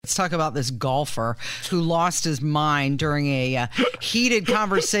let's talk about this golfer who lost his mind during a heated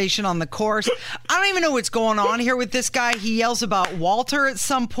conversation on the course. I don't even know what's going on here with this guy. He yells about Walter at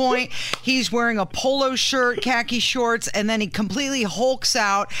some point. He's wearing a polo shirt, khaki shorts, and then he completely hulks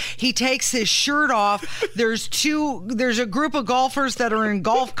out. He takes his shirt off. There's a group of golfers that are in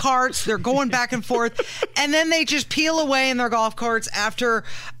golf carts. They're going back and forth, and then they just peel away in their golf carts after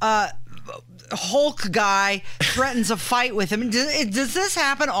Hulk guy threatens a fight with him. Does this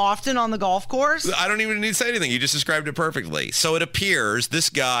happen often on the golf course? I don't even need to say anything. You just described it perfectly. So it appears this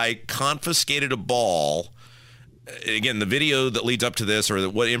guy confiscated a ball. Again, the video that leads up to this, or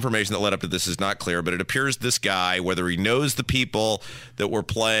what information that led up to this, is not clear, but it appears this guy, whether he knows the people that were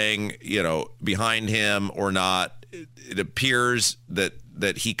playing, behind him or not, it appears that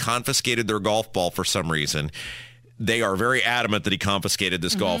he confiscated their golf ball for some reason. They are very adamant that he confiscated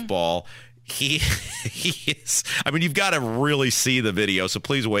this golf ball. He is, you've got to really see the video, so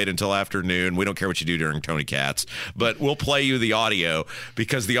please wait until afternoon. We don't care what you do during Tony Katz, but we'll play you the audio,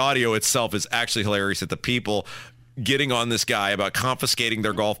 because the audio itself is actually hilarious, that the people getting on this guy about confiscating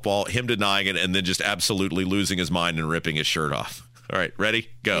their golf ball, him denying it, and then just absolutely losing his mind and ripping his shirt off. All right, ready?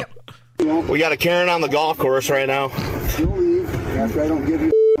 Go. Yep. We got a Karen on the golf course right now. You'll leave after I don't give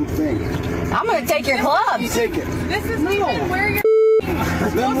you a thing. I'm going to take your clubs. Take it. This isn't even where you're...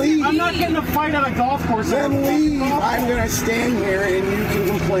 Then leave. I'm not getting a fight at a golf course. Then leave. I'm going to stand here and you can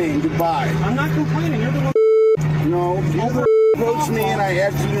complain. Goodbye. I'm not complaining. You're the one. No, you're the approached me and I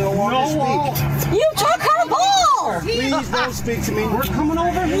asked you to no longer speak. You took her ball. Please don't speak to me. We're coming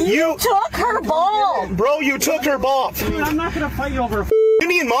over here. You took her ball. Bro, you took her ball. Dude, I'm not going to fight you over a You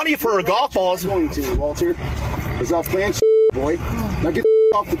need money for her golf balls. I'm going to, Walter. Because I'll plant boy. Now get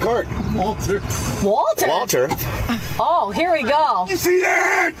off the cart. Walter. Walter? Oh, here we go. You see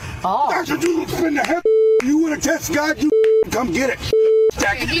that? Oh. That's what you spin the head. You want to test God? You come get it.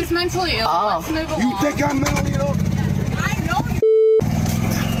 Okay, he's mentally ill. Oh. Let's move along. You think I'm mentally ill? I know you.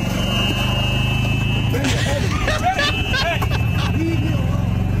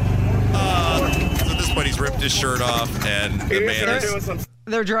 So at this point, he's ripped his shirt off, and the man is...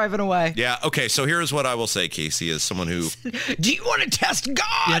 They're driving away. Yeah, okay, so here's what I will say, Casey, as someone who... Do you want to test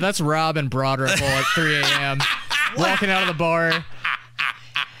God? Yeah, that's Rob and Broad Ripple at 3 a.m. walking out of the bar.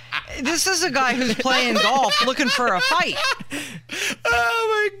 This is a guy who's playing golf looking for a fight.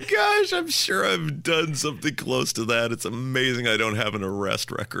 Oh, my gosh. I'm sure I've done something close to that. It's amazing I don't have an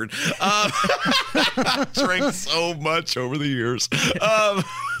arrest record. Drank so much over the years.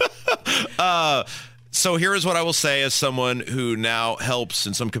 So here is what I will say as someone who now helps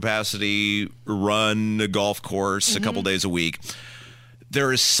in some capacity run a golf course a couple days a week.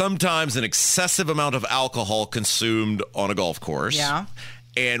 There is sometimes an excessive amount of alcohol consumed on a golf course. Yeah.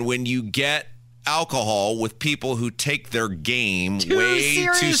 And when you get alcohol with people who take their game way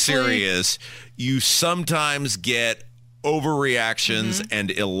too serious, you sometimes get overreactions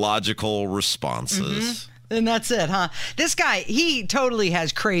and illogical responses. And that's it, huh? This guy, he totally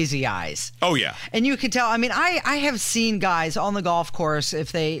has crazy eyes. Oh, yeah. And you can tell. I have seen guys on the golf course,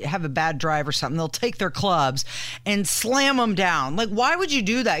 if they have a bad drive or something, they'll take their clubs and slam them down. Like, why would you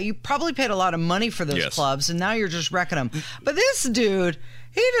do that? You probably paid a lot of money for those clubs, and now you're just wrecking them. But this dude...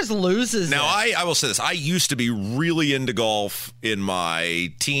 he just loses Now, it. I will say this. I used to be really into golf in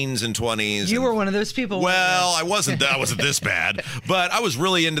my teens and 20s. You were one of those people. Well, I wasn't this bad, but I was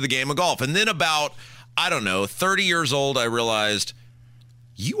really into the game of golf. And then about, 30 years old, I realized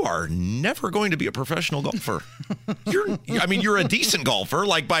you are never going to be a professional golfer. You're a decent golfer,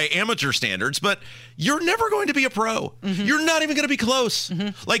 like by amateur standards, but you're never going to be a pro. You're not even going to be close.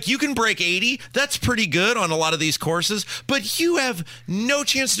 Like, you can break 80. That's pretty good on a lot of these courses, but you have no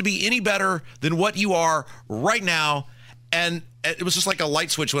chance to be any better than what you are right now. And it was just like a light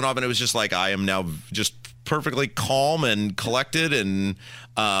switch went off, and it was just like, I am now just perfectly calm and collected, and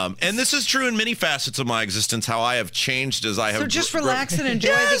this is true in many facets of my existence, how I have changed as I have... So just relax and enjoy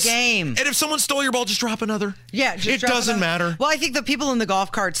the game. And if someone stole your ball, just drop another. Yeah, it doesn't matter. Well, I think the people in the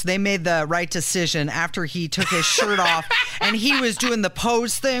golf carts, they made the right decision after he took his shirt off and he was doing the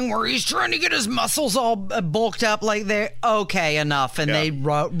pose thing where he's trying to get his muscles all bulked up, like they're okay enough, and they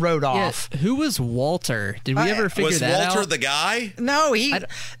rode off. Who was Walter? Did we ever figure that out? Was Walter the guy? No,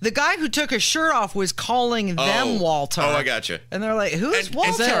 the guy who took his shirt off was calling them Walter. Oh, I gotcha. And they're like, who is Walter?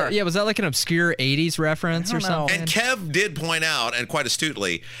 Was that like an obscure 80s reference or something? And Kev did point out, and quite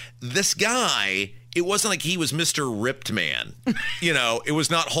astutely, this guy it wasn't like he was Mr. Ripped Man. You know, it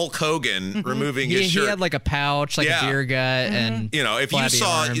was not Hulk Hogan removing his shirt. He had like a pouch, like a beer gut, and you know, if you flabby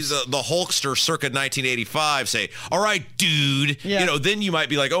saw arms. the Hulkster circa 1985 say, "All right, dude," you know, then you might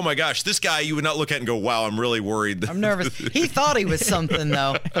be like, "Oh my gosh, this guy," you would not look at and go, "Wow, I'm really worried." I'm nervous. He thought he was something,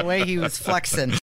 though, the way he was flexing.